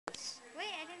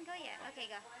Okay,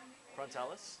 go.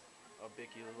 Frontalis,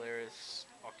 orbicularis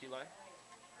oculi,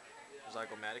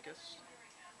 zygomaticus,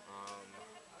 um,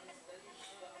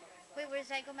 Wait, where's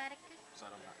zygomaticus?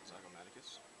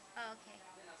 zygomaticus, Oh, okay.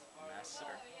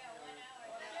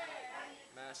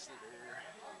 masseter,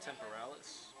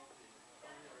 temporalis,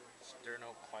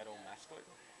 sternocleidomastoid,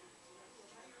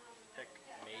 pec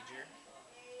major,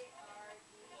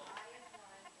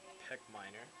 pec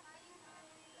minor,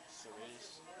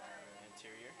 serratus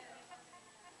anterior.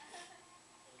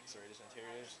 Serratus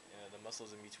anteriors. The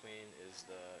muscles in between is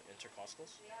the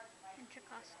intercostals,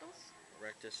 Intercostals.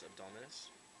 rectus abdominis,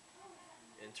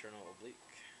 internal oblique,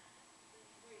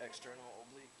 external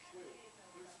oblique,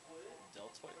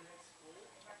 deltoid,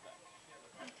 back,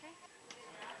 Okay.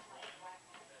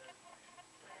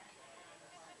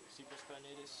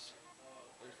 supraspinatus,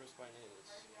 infraspinatus,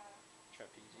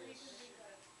 trapezius,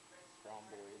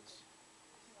 rhomboids,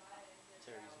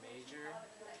 teres major,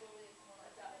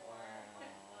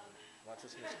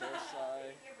 latissimus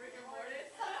dorsi,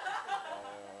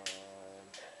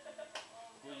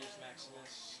 gluteus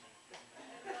maximus,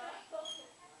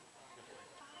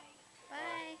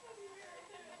 Bye.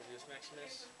 gluteus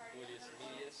maximus, gluteus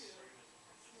medius,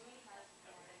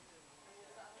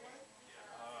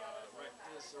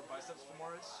 rectus or biceps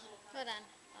femoris, Hold on.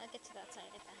 I'll get to that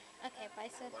side of that. Okay,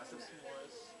 biceps. biceps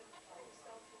femoris,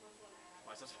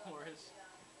 biceps femoris,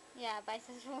 Yeah,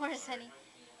 biceps femoris, honey.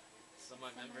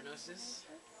 semimembranosus,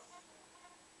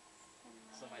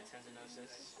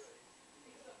 semitendonosus,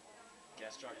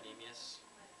 gastrocnemius.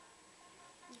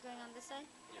 You going on this side?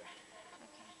 Yeah.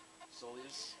 Okay.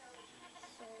 Soleus,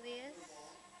 Soleus.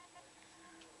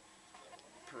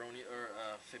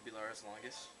 fibularis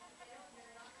longus,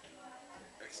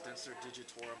 extensor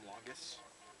digitorum longus.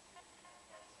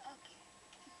 Okay.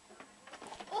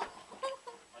 Oh.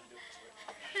 Undo it.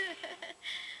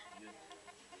 Good.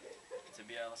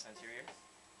 Tibialis anterior,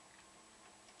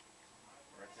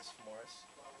 rectus femoris,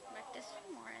 Rectus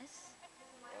femoris.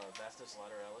 vastus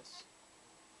lateralis,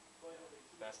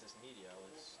 vastus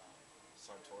medialis,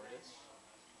 sartorius,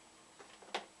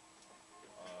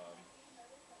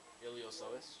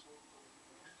 iliopsoas,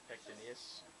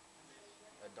 pectineus,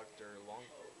 adductor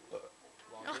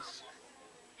longus,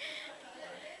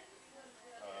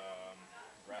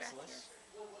 gracilis,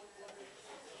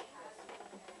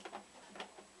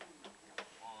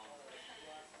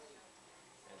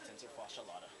 and tensor fascia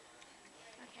lata.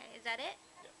 Okay, is that it?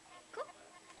 Yeah. Cool.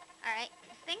 All right.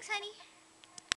 Thanks, honey.